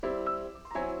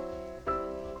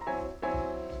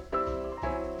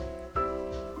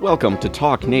Welcome to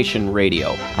Talk Nation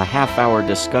Radio, a half-hour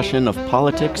discussion of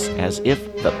politics as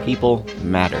if the people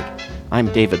mattered.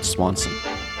 I'm David Swanson.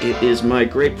 It is my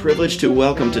great privilege to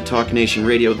welcome to Talk Nation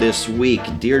Radio this week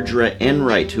Deirdre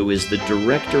Enright, who is the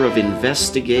Director of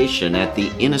Investigation at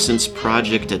the Innocence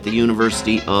Project at the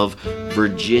University of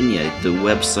Virginia. The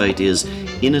website is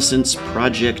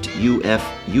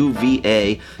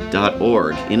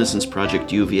innocenceprojectuva.org,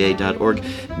 innocenceprojectuva.org.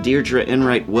 Deirdre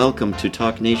Enright, welcome to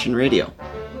Talk Nation Radio.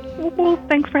 Well,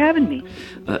 thanks for having me.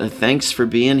 Thanks for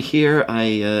being here. I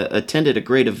attended a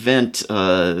great event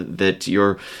that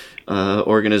your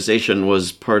organization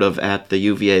was part of at the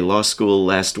UVA Law School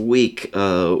last week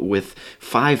with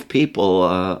 5 people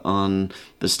on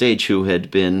the stage who had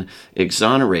been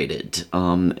exonerated.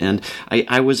 And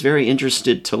I was very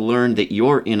interested to learn that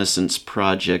your Innocence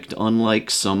Project,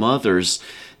 unlike some others,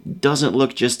 doesn't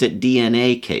look just at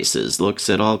DNA cases, looks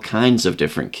at all kinds of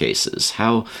different cases.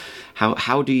 How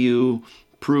do you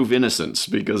prove innocence?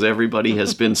 Because everybody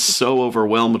has been so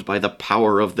overwhelmed by the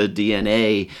power of the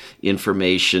DNA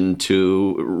information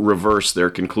to reverse their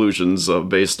conclusions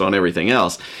based on everything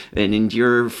else. And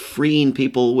you're freeing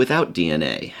people without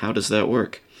DNA. How does that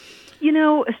work? You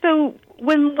know, so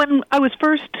when I was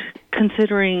first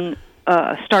considering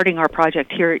starting our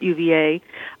project here at UVA,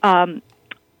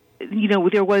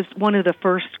 there was one of the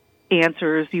first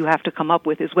answers you have to come up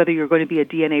with is whether you're going to be a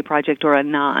DNA project or a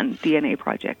non-DNA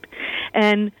project.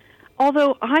 And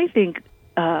although I think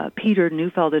Peter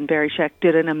Neufeld and Barry Scheck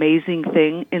did an amazing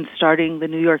thing in starting the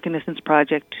New York Innocence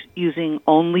Project using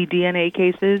only DNA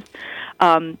cases,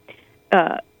 and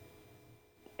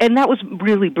that was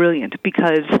really brilliant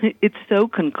because it's so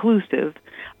conclusive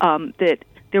that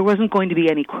there wasn't going to be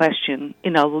any question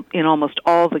in almost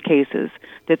all the cases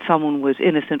that someone was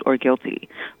innocent or guilty,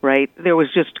 right? There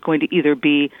was just going to either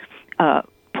be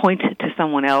point to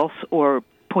someone else or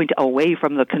point away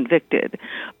from the convicted.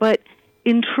 But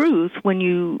in truth, when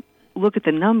you look at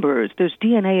the numbers, there's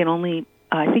DNA in only,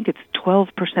 I think it's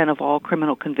 12% of all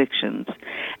criminal convictions.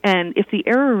 And if the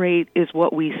error rate is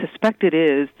what we suspect it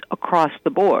is across the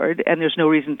board, and there's no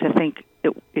reason to think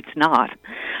it's not,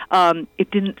 it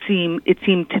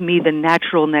seemed to me the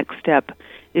natural next step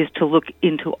is to look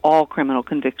into all criminal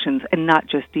convictions and not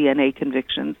just DNA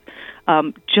convictions,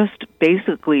 just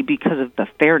basically because of the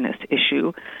fairness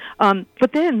issue.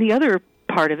 But then the other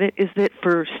part of it is that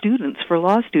for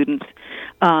law students,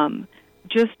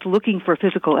 just looking for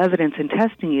physical evidence and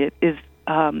testing it is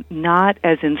not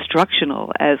as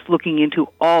instructional as looking into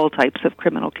all types of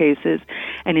criminal cases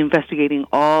and investigating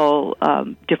all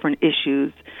different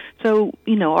issues. So,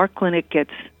 our clinic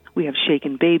we have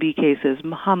shaken baby cases,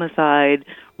 homicide,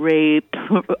 rape,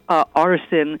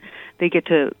 arson. They get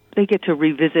to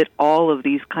revisit all of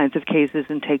these kinds of cases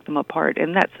and take them apart,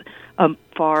 and that's a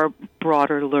far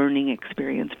broader learning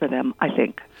experience for them, I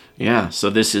think. Yeah, so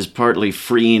this is partly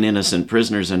freeing innocent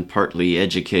prisoners and partly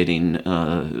educating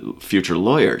future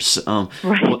lawyers.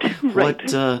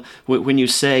 Right. When you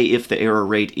say if the error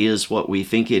rate is what we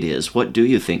think it is, what do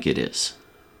you think it is?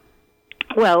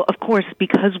 Well, of course,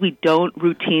 because we don't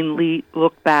routinely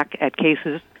look back at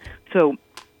cases, so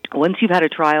once you've had a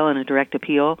trial and a direct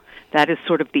appeal, that is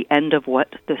sort of the end of what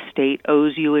the state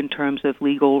owes you in terms of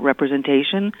legal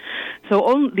representation.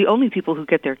 So the only people who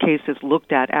get their cases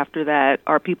looked at after that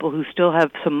are people who still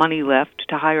have some money left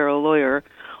to hire a lawyer,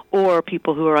 or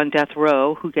people who are on death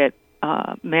row who get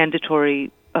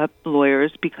mandatory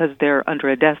lawyers because they're under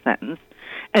a death sentence,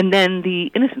 and then the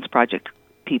Innocence Project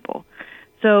people.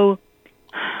 So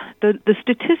the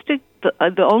statistic,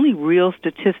 the only real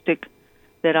statistic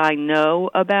that I know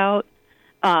about,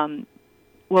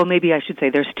 well, maybe I should say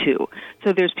there's 2.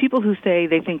 So there's people who say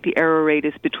they think the error rate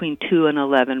is between 2 and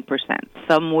 11%,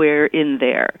 somewhere in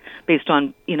there, based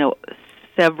on,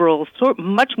 several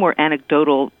much more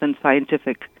anecdotal than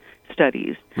scientific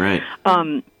studies. Right.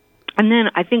 And then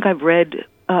I think I've read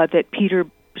that Peter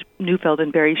Neufeld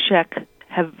and Barry Scheck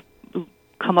have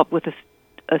come up with a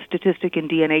statistic in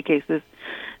DNA cases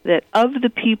that of the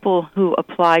people who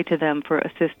apply to them for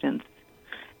assistance,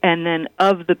 and then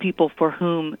of the people for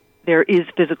whom there is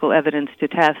physical evidence to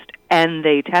test, and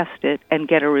they test it and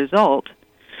get a result,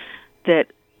 that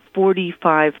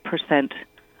 45%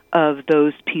 of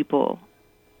those people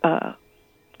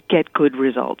get good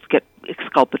results, get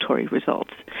exculpatory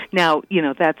results. Now,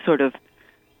 that's sort of,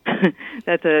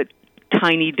 that's a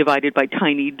tiny divided by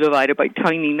tiny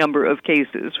number of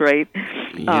cases, right?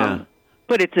 Yeah.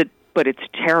 But it's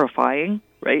terrifying,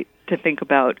 right, to think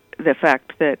about the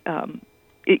fact that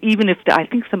even if I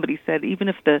think somebody said even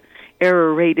if the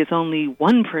error rate is only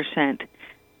 1%,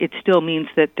 it still means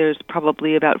that there's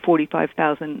probably about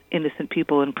 45,000 innocent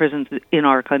people in prisons in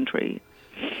our country.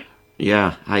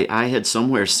 Yeah, I had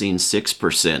somewhere seen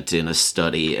 6% in a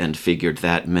study and figured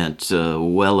that meant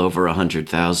well over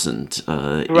 100,000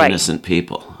 Right. innocent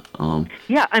people.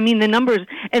 Yeah, I mean the numbers,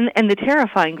 and the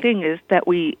terrifying thing is that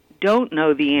we don't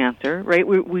know the answer, right?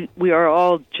 We are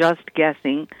all just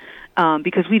guessing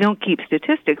because we don't keep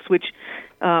statistics. Which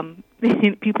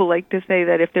people like to say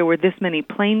that if there were this many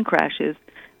plane crashes,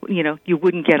 you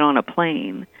wouldn't get on a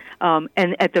plane,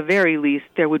 and at the very least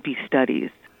there would be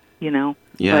studies, Yeah.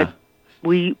 But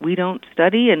we don't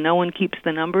study, and no one keeps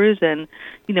the numbers, and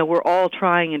we're all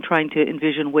trying to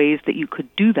envision ways that you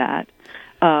could do that.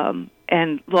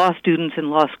 And law students and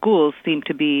law schools seem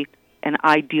to be an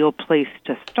ideal place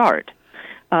to start.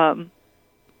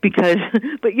 Because,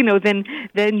 but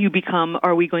then you become,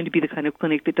 are we going to be the kind of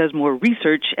clinic that does more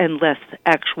research and less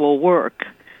actual work,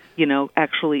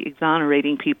 actually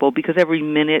exonerating people? Because every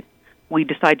minute we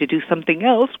decide to do something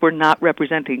else, we're not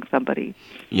representing somebody.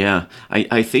 Yeah,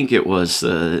 I think it was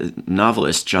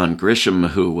novelist John Grisham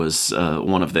who was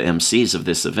one of the MCs of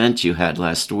this event you had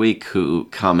last week, who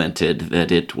commented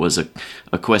that it was a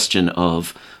question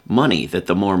of money, that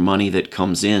the more money that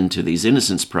comes into these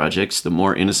innocence projects, the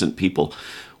more innocent people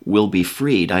will be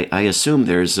freed. I assume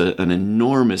there's an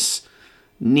enormous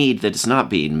need that's not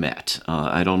being met.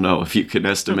 I don't know if you can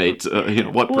estimate,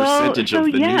 what percentage of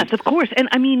the yes, need. of course. And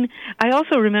I mean, I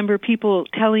also remember people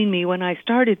telling me when I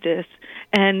started this,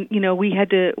 and we had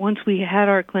to, once we had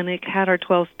our clinic, had our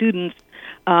 12 students,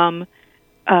 we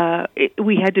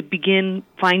had to begin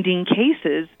finding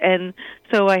cases, and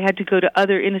so I had to go to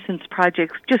other innocence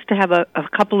projects just to have a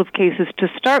couple of cases to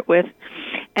start with.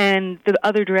 And the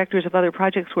other directors of other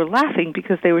projects were laughing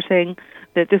because they were saying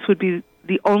that this would be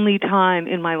the only time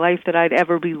in my life that I'd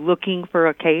ever be looking for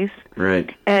a case.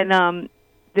 Right. And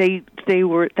they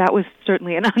were, that was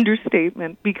certainly an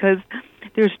understatement, because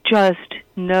there's just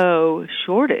no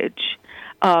shortage.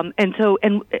 And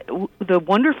the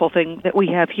wonderful thing that we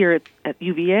have here at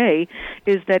UVA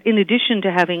is that in addition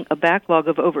to having a backlog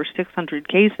of over 600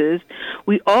 cases,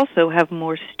 we also have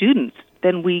more students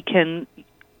than we can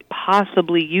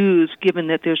possibly use, given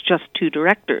that there's just 2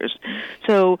 directors.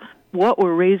 So what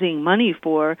we're raising money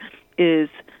for is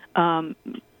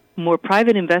more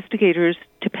private investigators,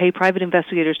 to pay private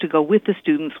investigators to go with the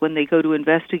students when they go to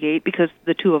investigate, because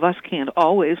the 2 of us can't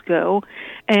always go,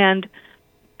 and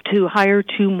to hire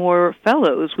 2 more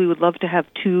fellows. We would love to have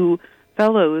 2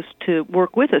 fellows to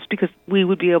work with us, because we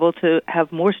would be able to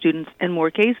have more students and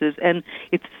more cases. And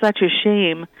it's such a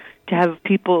shame to have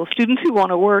students who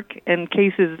want to work and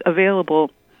cases available,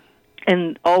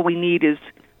 and all we need is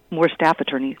more staff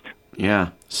attorneys.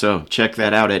 Yeah, so check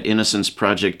that out at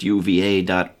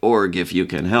innocenceprojectuva.org if you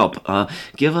can help.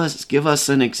 Give us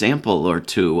an example or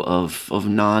two of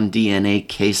non-DNA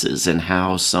cases and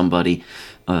how somebody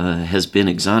has been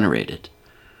exonerated.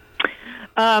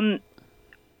 Well,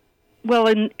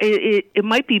 and it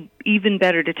might be even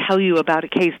better to tell you about a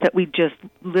case that we just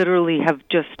literally have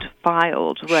just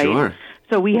filed, right? Sure.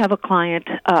 So we have a client,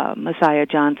 Messiah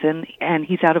Johnson, and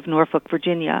he's out of Norfolk,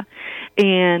 Virginia,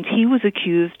 and he was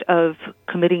accused of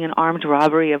committing an armed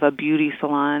robbery of a beauty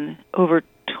salon over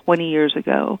 20 years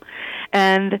ago.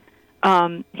 And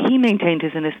he maintained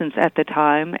his innocence at the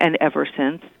time and ever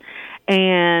since.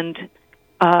 And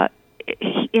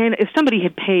if somebody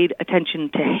had paid attention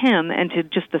to him and to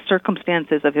just the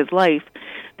circumstances of his life,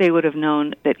 they would have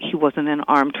known that he wasn't an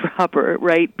armed robber,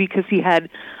 right? Because he had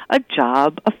a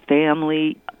job, a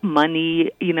family,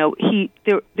 money.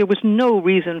 There was no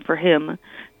reason for him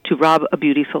to rob a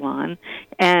beauty salon,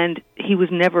 and he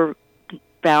was never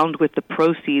found with the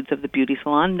proceeds of the beauty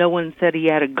salon. No one said he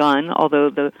had a gun, although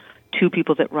the 2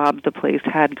 people that robbed the place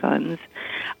had guns.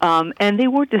 And they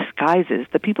wore disguises.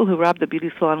 The people who robbed the beauty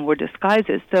salon wore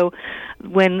disguises. So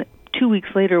when 2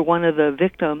 weeks later one of the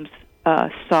victims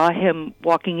saw him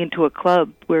walking into a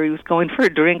club where he was going for a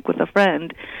drink with a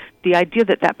friend, the idea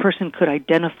that that person could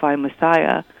identify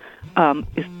Messiah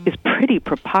is pretty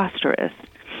preposterous.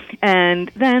 And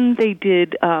then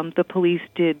the police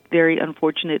did very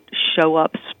unfortunate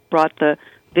show-ups, brought the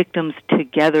victims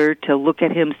together to look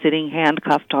at him sitting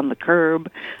handcuffed on the curb.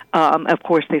 Of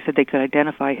course, they said they could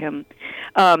identify him.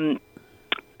 And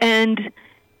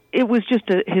it was just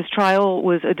his trial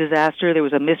was a disaster. There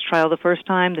was a mistrial the first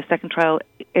time. The second trial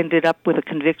ended up with a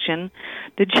conviction.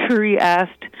 The jury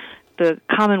asked the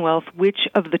Commonwealth which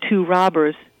of the 2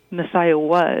 robbers Messiah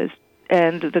was.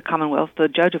 And the Commonwealth, the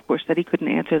judge, of course, said he couldn't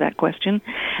answer that question.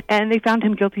 And they found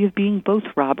him guilty of being both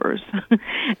robbers.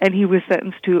 And he was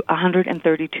sentenced to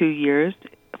 132 years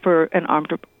for an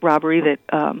armed robbery that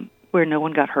where no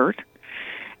one got hurt.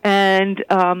 And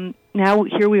now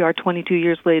here we are 22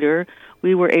 years later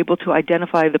we were able to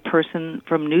identify the person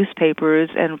from newspapers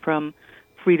and from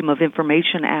Freedom of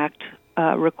Information Act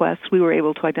requests. We were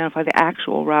able to identify the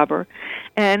actual robber,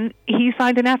 and he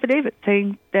signed an affidavit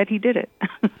saying that he did it.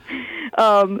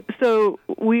 So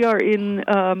we are in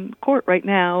court right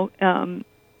now,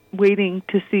 waiting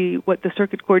to see what the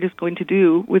circuit court is going to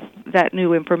do with that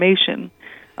new information.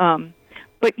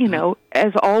 But,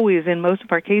 as always in most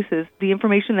of our cases, the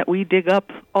information that we dig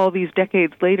up all these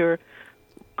decades later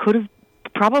could have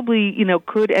probably,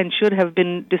 could and should have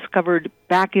been discovered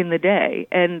back in the day,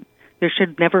 and there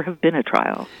should never have been a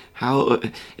trial.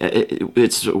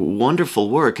 It's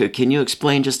wonderful work. Can you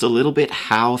explain just a little bit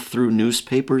how through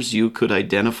newspapers you could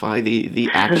identify the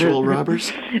actual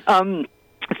robbers?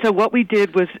 So what we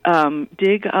did was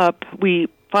we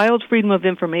filed Freedom of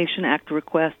Information Act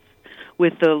requests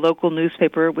with the local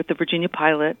newspaper, with the Virginia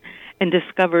Pilot, and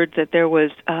discovered that there was,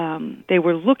 they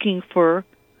were looking for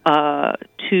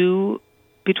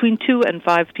between 2 and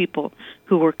 5 people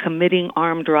who were committing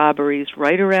armed robberies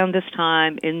right around this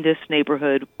time in this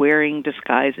neighborhood wearing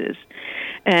disguises.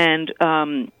 And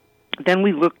then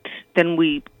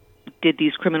we did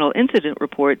these criminal incident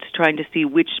reports trying to see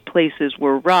which places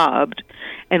were robbed,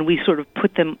 and we sort of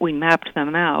we mapped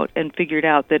them out and figured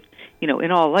out that,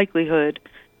 in all likelihood,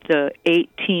 the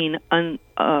 18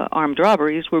 armed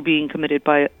robberies were being committed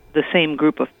by the same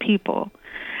group of people.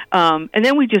 And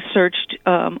then we just searched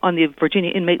on the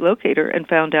Virginia Inmate Locator and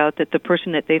found out that the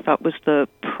person that they thought was the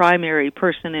primary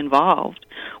person involved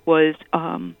was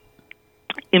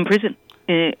in prison,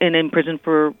 and in prison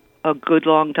for a good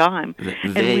long time.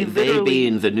 They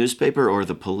being the newspaper or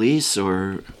the police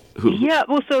or who? Yeah,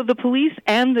 well, so the police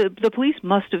and the police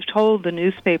must have told the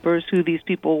newspapers who these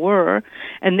people were,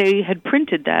 and they had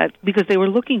printed that because they were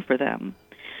looking for them.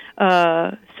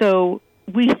 So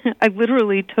I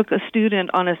literally took a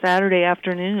student on a Saturday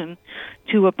afternoon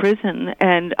to a prison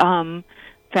and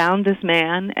found this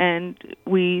man, and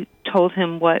we told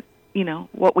him what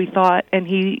we thought, and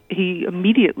he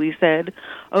immediately said,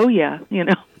 "Oh yeah,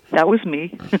 that was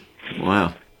me."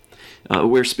 Wow.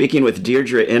 We're speaking with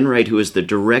Deirdre Enright, who is the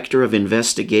Director of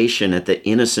Investigation at the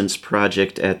Innocence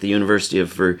Project at the University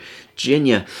of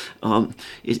Virginia.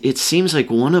 It seems like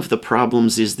one of the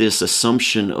problems is this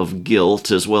assumption of guilt,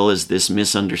 as well as this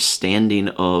misunderstanding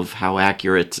of how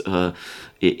accurate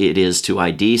it is to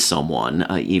ID someone,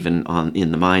 even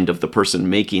in the mind of the person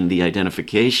making the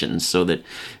identification, so that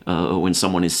when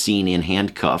someone is seen in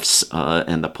handcuffs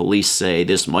and the police say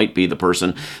this might be the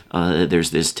person,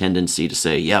 there's this tendency to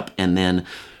say, yep, and then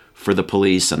for the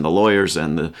police and the lawyers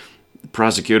and the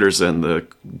prosecutors and the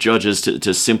judges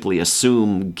to simply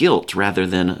assume guilt rather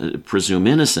than presume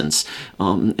innocence.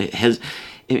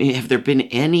 Have there been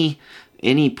any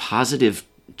positive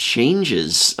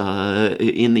changes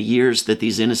in the years that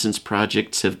these innocence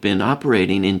projects have been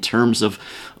operating in terms of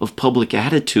public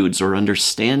attitudes or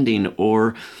understanding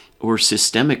or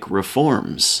systemic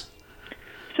reforms?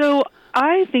 So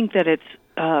I think that it's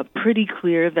pretty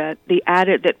clear that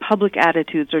that public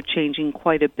attitudes are changing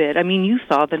quite a bit. I mean, you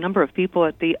saw the number of people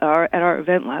at our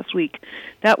event last week.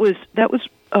 That was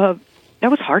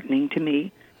heartening to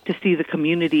me to see the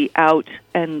community out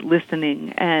and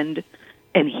listening and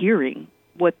hearing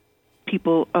what's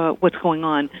going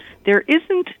on. There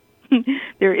isn't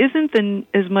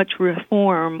as much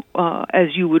reform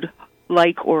as you would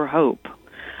like or hope.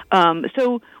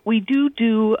 So we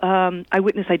do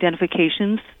eyewitness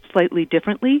identifications slightly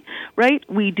differently, right?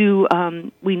 We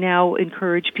now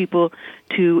encourage people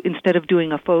to, instead of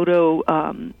doing a photo,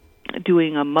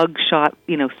 doing a mug shot,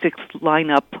 6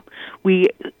 lineup, we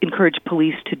encourage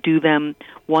police to do them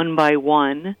one by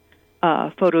one.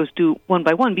 Photos do one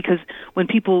by one, because when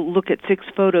people look at 6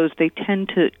 photos, they tend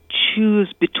to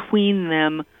choose between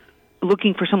them,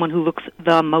 looking for someone who looks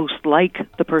the most like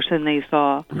the person they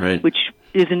saw, right, which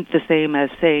isn't the same as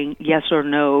saying yes or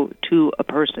no to a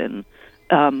person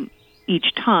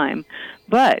each time.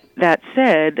 But that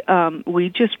said, we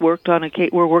just worked on a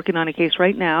case. We're working on a case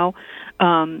right now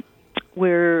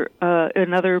where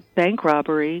another bank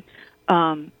robbery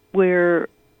where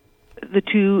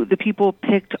the people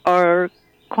picked our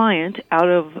client out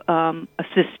of a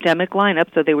systemic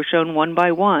lineup, so they were shown one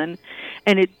by one,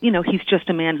 and he's just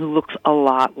a man who looks a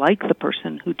lot like the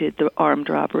person who did the armed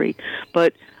robbery.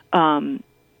 But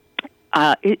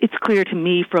it's clear to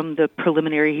me from the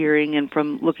preliminary hearing and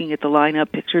from looking at the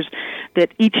lineup pictures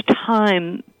that each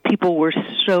time people were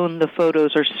shown the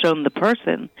photos or shown the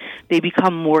person, they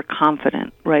become more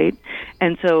confident, right?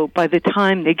 And so by the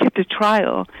time they get to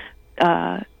trial,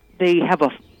 they have a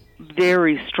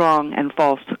very strong and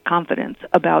false confidence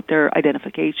about their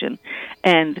identification.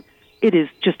 And it is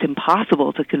just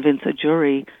impossible to convince a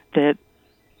jury that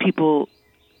people,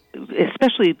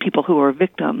 especially people who are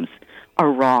victims,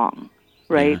 are wrong,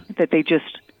 right? Yeah. That they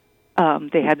just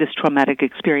they had this traumatic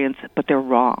experience, but they're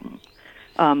wrong.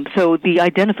 So the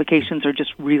identifications are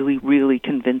just really, really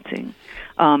convincing.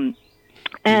 And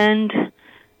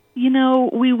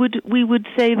we would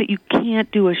say that you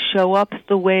can't do a show up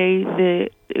the way that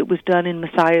it was done in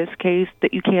Messiah's case.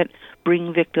 That you can't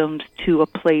bring victims to a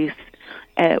place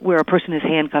where a person is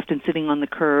handcuffed and sitting on the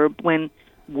curb when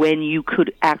you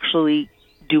could actually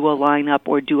do a lineup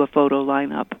or do a photo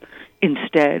lineup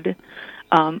instead.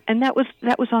 And that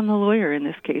was on the lawyer in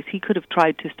this case. He could have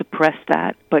tried to suppress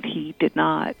that, but he did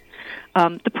not.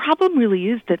 The problem really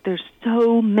is that there's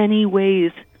so many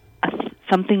ways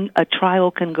a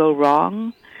trial can go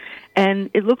wrong. And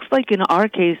it looks like in our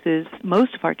cases,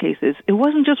 most of our cases, it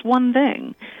wasn't just one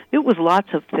thing. It was lots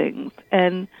of things.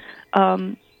 And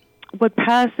what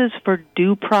passes for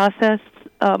due process,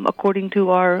 according to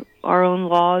our own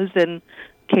laws and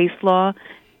case law,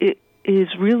 it is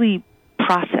really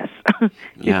process.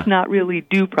 Yeah. It's not really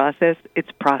due process,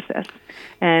 it's process.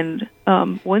 And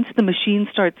once the machine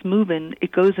starts moving,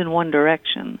 it goes in one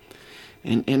direction.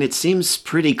 And it seems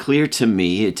pretty clear to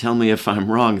me, tell me if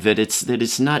I'm wrong, that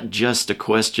it's not just a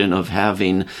question of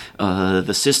having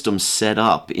the system set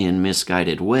up in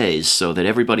misguided ways so that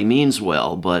everybody means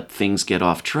well, but things get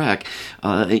off track.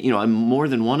 More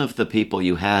than one of the people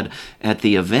you had at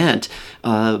the event,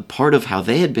 part of how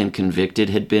they had been convicted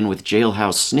had been with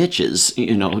jailhouse snitches,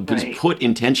 Right. put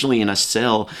intentionally in a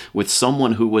cell with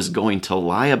someone who was going to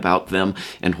lie about them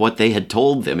and what they had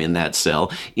told them in that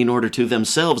cell in order to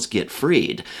themselves get free.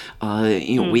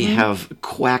 We have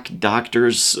quack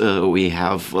doctors, we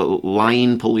have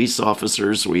lying police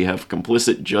officers, we have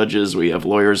complicit judges, we have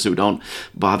lawyers who don't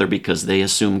bother because they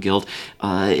assume guilt.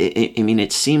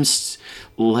 It seems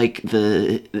like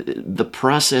the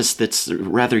process that's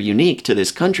rather unique to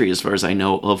this country, as far as I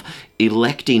know, of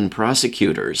electing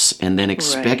prosecutors and then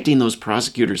expecting those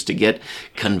prosecutors to get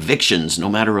convictions, no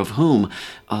matter of whom,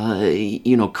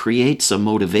 creates a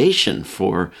motivation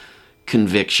for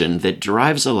conviction that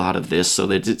drives a lot of this, so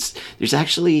that there's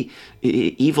actually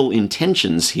evil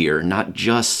intentions here, not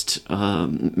just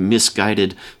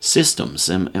misguided systems.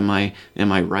 Am I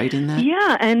right in that?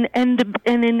 Yeah, and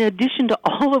in addition to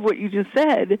all of what you just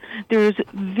said, there's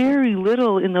very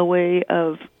little in the way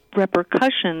of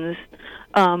repercussions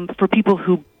for people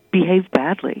who behave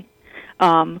badly.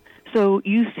 So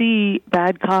you see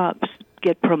bad cops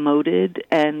get promoted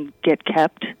and get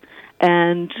kept,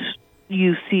 and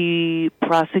you see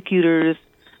prosecutors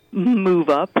move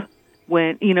up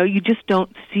when, you just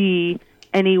don't see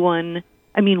anyone.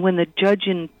 I mean, when the judge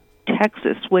in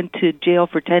Texas went to jail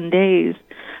for 10 days,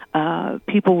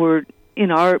 people in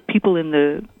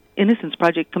the Innocence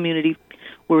Project community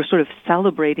were sort of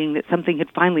celebrating that something had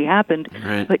finally happened.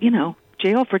 Right. But,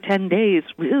 jail for 10 days,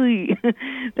 really,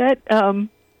 that,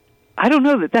 I don't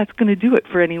know that that's going to do it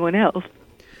for anyone else.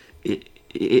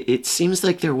 It seems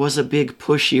like there was a big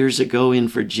push years ago in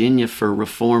Virginia for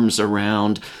reforms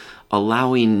around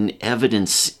allowing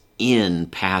evidence in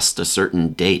past a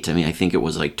certain date. I mean, I think it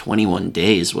was like 21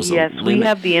 days was yes, a limit. We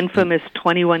have the infamous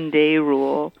 21-day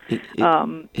rule.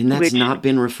 And that's not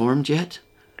been reformed yet?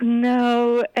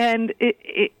 No, and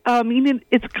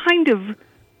it's kind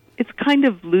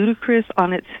of ludicrous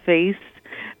on its face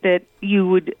that you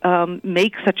would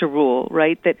make such a rule,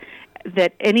 right?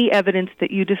 That any evidence that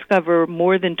you discover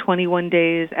more than 21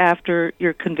 days after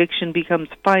your conviction becomes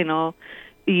final,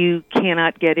 you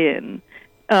cannot get in.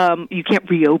 You can't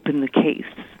reopen the case,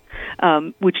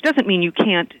 which doesn't mean you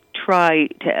can't try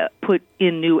to put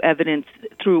in new evidence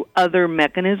through other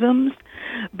mechanisms.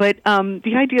 But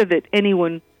the idea that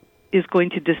anyone is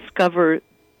going to discover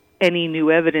any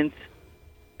new evidence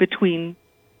between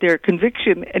their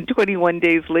conviction and 21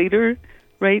 days later,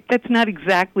 right? That's not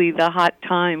exactly the hot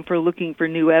time for looking for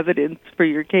new evidence for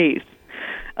your case.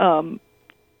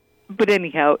 But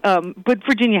anyhow, but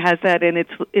Virginia has that, and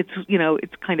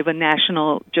it's kind of a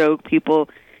national joke. People,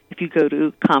 if you go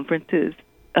to conferences,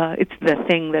 it's the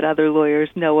thing that other lawyers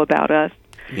know about us.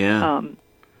 Yeah.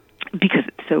 Because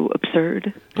it's so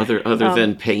absurd. Other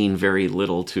than paying very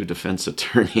little to defense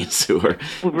attorneys who are...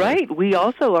 Right. We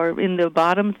also are in the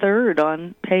bottom third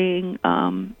on paying,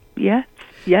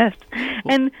 Yes.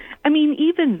 And, I mean,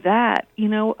 even that,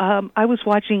 I was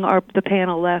watching the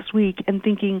panel last week and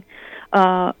thinking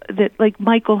that, like,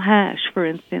 Michael Hash, for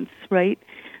instance, right?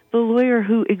 The lawyer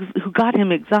who got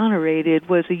him exonerated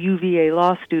was a UVA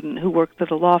law student who worked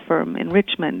at a law firm in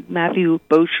Richmond, Matthew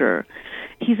Bosher.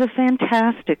 He's a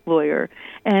fantastic lawyer,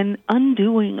 and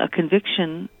undoing a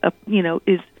conviction,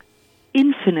 is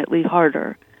infinitely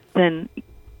harder than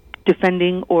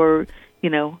defending or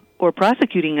or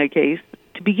prosecuting a case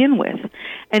to begin with.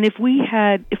 And if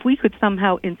we could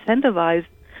somehow incentivize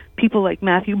people like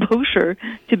Matthew Bosher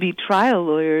to be trial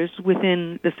lawyers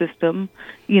within the system,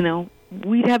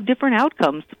 we'd have different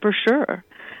outcomes for sure.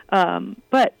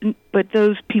 But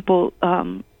those people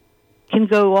can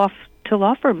go off to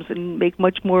law firms and make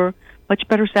much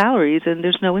better salaries, and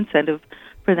there's no incentive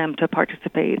for them to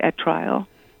participate at trial.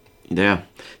 Yeah.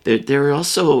 There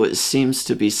also seems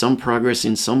to be some progress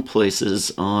in some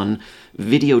places on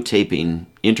videotaping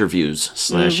interviews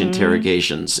 /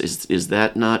 interrogations. Is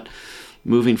that not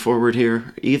moving forward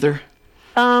here either?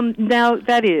 Now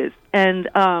that is, and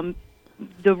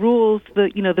the rules,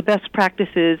 the best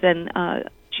practices, and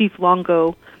Chief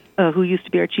Longo, who used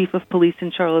to be our chief of police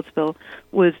in Charlottesville,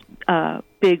 was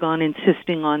big on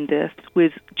insisting on this.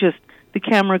 With just the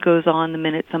camera goes on the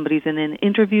minute somebody's in an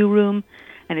interview room,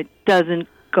 and it doesn't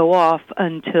go off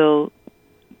until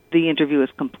the interview is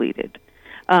completed.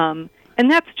 And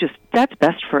that's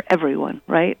best for everyone,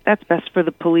 right? That's best for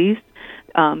the police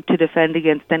to defend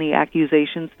against any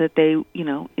accusations that they,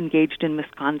 engaged in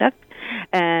misconduct.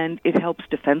 And it helps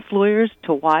defense lawyers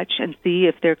to watch and see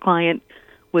if their client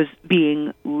was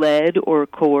being led or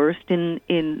coerced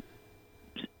in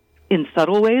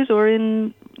subtle ways or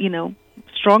in,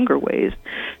 stronger ways.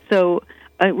 So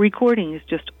recording is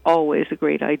just always a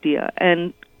great idea.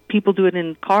 And people do it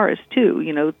in cars, too,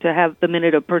 to have the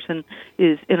minute a person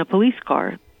is in a police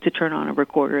car to turn on a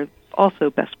recorder, also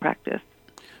best practice.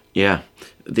 Yeah.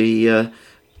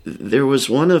 There was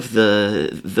one of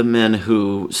the men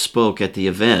who spoke at the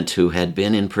event who had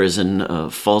been in prison,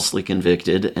 falsely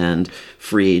convicted and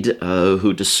freed,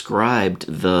 who described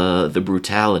the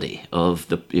brutality of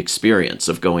the experience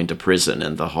of going to prison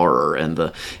and the horror and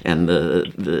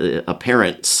the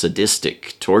apparent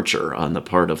sadistic torture on the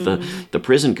part of the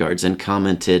prison guards, and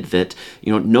commented that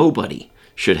nobody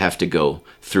should have to go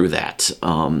through that,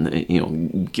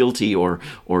 guilty or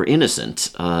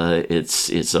innocent.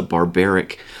 It's a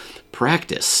barbaric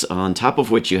practice, on top of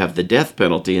which you have the death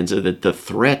penalty, and so that the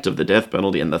threat of the death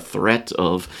penalty and the threat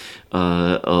of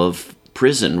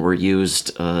prison were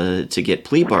used to get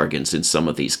plea bargains in some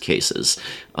of these cases.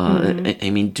 I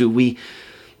mean, do we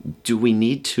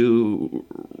need to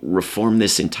reform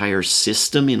this entire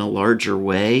system in a larger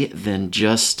way than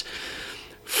just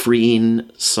freeing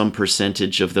some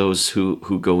percentage of those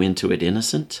who go into it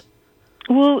innocent?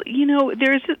 Well,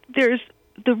 there's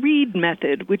the Reed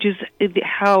method, which is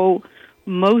how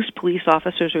most police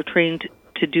officers are trained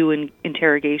to do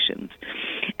interrogations.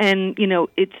 And,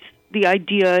 it's the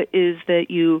idea is that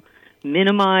you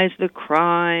minimize the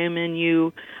crime and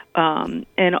you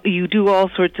do all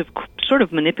sorts of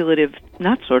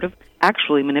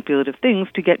actually manipulative things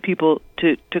to get people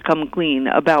to come clean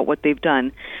about what they've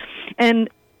done. And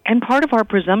part of our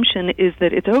presumption is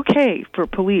that it's okay for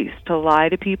police to lie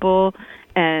to people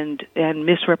and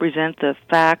misrepresent the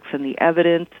facts and the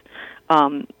evidence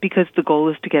because the goal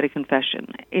is to get a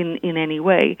confession in any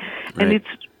way. Right. And it's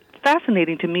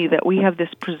fascinating to me that we have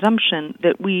this presumption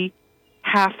that we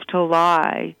have to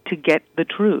lie to get the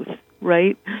truth,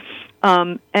 right?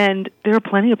 And there are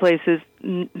plenty of places,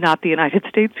 not the United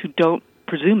States, who don't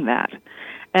presume that.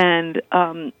 And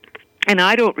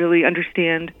I don't really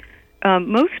understand.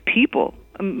 Most people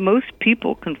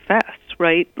confess,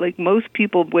 right? Like most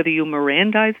people, whether you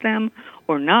Mirandize them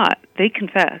or not, they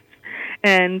confess.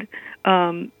 And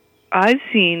I've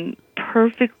seen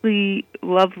perfectly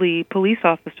lovely police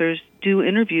officers do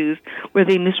interviews where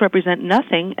they misrepresent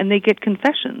nothing and they get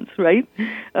confessions, right?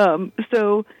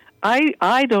 So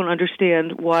I don't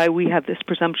understand why we have this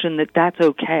presumption that that's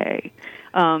okay.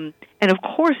 And of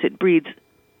course it breeds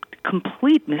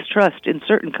complete mistrust in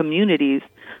certain communities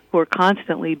who are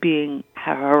constantly being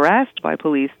harassed by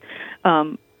police,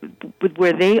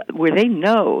 where they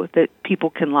know that people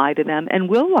can lie to them and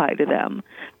will lie to them,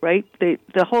 right?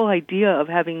 The whole idea of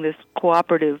having this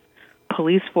cooperative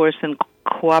police force and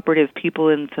cooperative people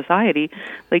in society,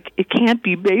 like it can't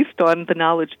be based on the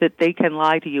knowledge that they can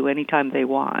lie to you anytime they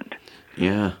want.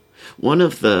 Yeah. One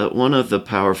of the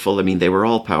powerful, I mean, they were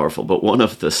all powerful, but one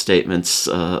of the statements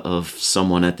of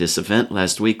someone at this event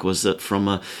last week was that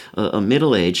from a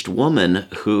middle-aged woman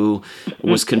who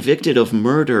was convicted of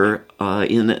murder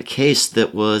in a case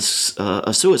that was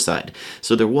a suicide.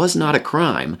 So there was not a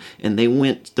crime, and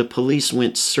the police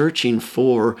went searching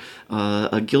for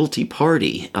a guilty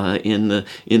party in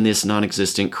this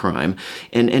non-existent crime,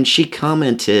 and she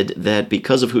commented that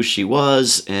because of who she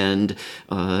was and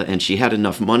she had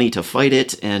enough money to fight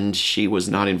it, and she was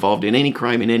not involved in any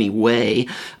crime in any way,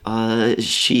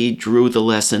 she drew the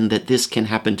lesson that this can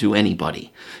happen to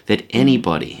anybody, that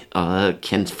anybody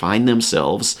can find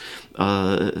themselves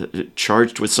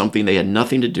charged with something they had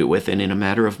nothing to do with, and in a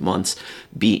matter of months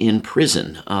be in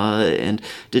prison. And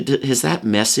is that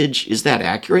message, is that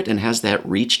accurate, and has that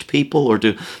reached people, or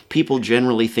do people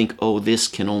generally think, oh, this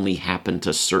can only happen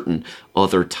to certain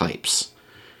other types?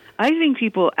 I think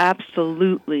people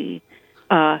absolutely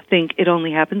think it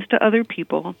only happens to other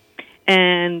people,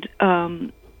 and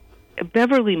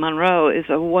Beverly Monroe is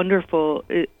a wonderful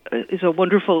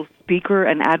speaker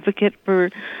and advocate for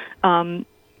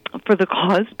the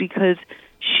cause, because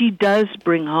she does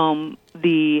bring home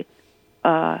the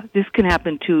this can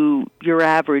happen to your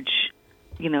average,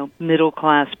 middle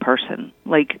class person.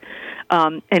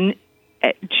 And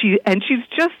she's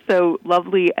just so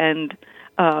lovely and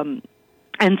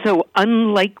so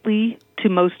unlikely to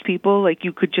most people. Like,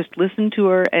 you could just listen to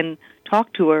her and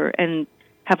talk to her and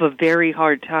have a very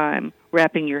hard time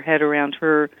wrapping your head around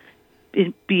her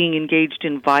being engaged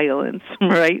in violence,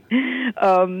 right?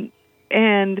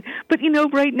 But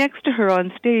right next to her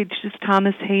on stage is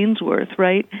Thomas Hainsworth,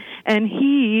 right? And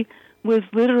he was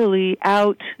literally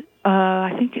out.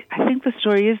 I think the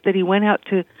story is that he went out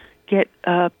to get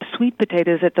sweet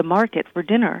potatoes at the market for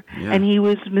dinner, and he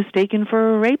was mistaken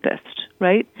for a rapist,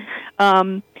 right?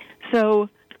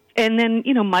 And then,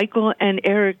 Michael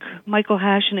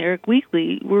Hash and Eric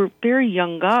Weekly were very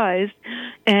young guys,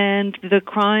 and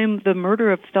the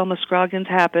murder of Thelma Scroggins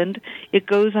happened. It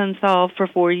goes unsolved for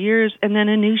 4 years, and then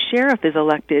a new sheriff is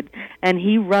elected, and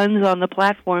he runs on the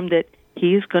platform that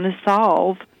he's going to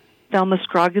solve Thelma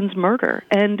Scroggins' murder.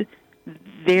 And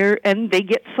they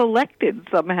get selected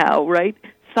somehow, right?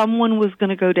 Someone was going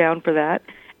to go down for that,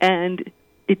 and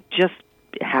it just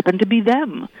happened to be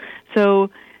them. So,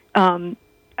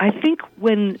 I think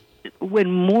when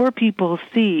more people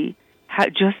see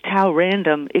how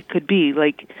random it could be,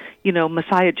 like,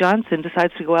 Messiah Johnson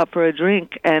decides to go out for a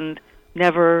drink and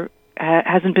never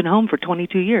hasn't been home for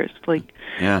 22 years. Like,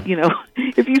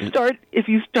 if you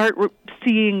start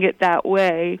seeing it that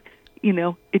way,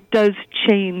 it does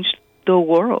change the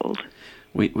world.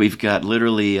 We've got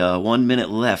literally 1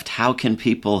 minute left. How can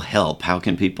people help? How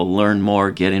can people learn more,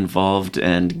 get involved,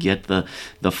 and get the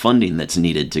funding that's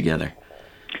needed together?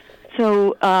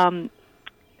 So I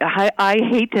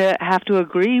hate to have to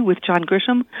agree with John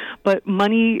Grisham, but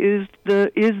money is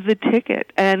the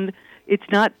ticket, and it's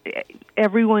not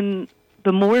everyone.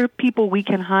 The more people we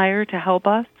can hire to help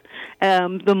us,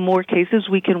 the more cases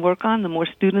we can work on, the more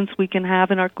students we can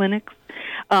have in our clinics,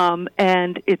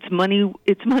 and it's money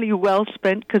well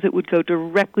spent, because it would go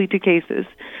directly to cases.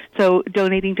 So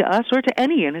donating to us or to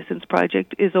any Innocence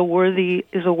Project is a worthy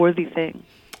thing.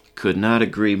 Could not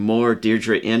agree more.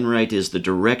 Deirdre Enright is the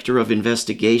Director of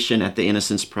Investigation at the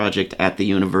Innocence Project at the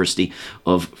University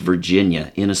of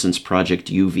Virginia,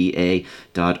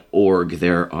 innocenceprojectuva.org.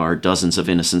 There are dozens of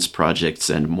Innocence Projects,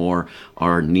 and more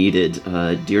are needed.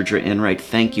 Deirdre Enright,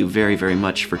 thank you very, very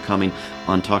much for coming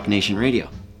on Talk Nation Radio.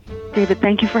 David,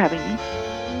 thank you for having me.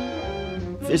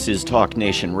 This is Talk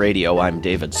Nation Radio. I'm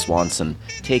David Swanson.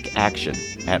 Take action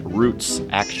at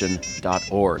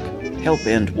rootsaction.org. Help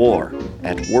end war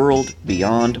at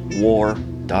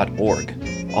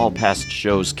worldbeyondwar.org. All past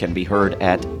shows can be heard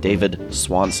at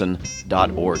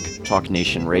davidswanson.org. Talk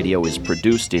Nation Radio is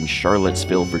produced in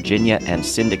Charlottesville, Virginia, and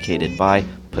syndicated by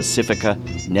Pacifica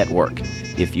Network.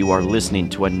 If you are listening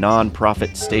to a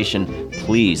non-profit station,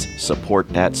 please support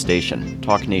that station.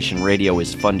 Talk Nation Radio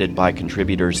is funded by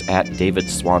contributors at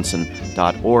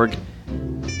davidswanson.org.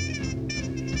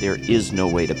 There is no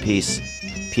way to peace.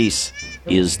 Peace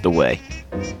is the way.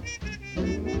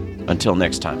 Until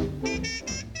next time.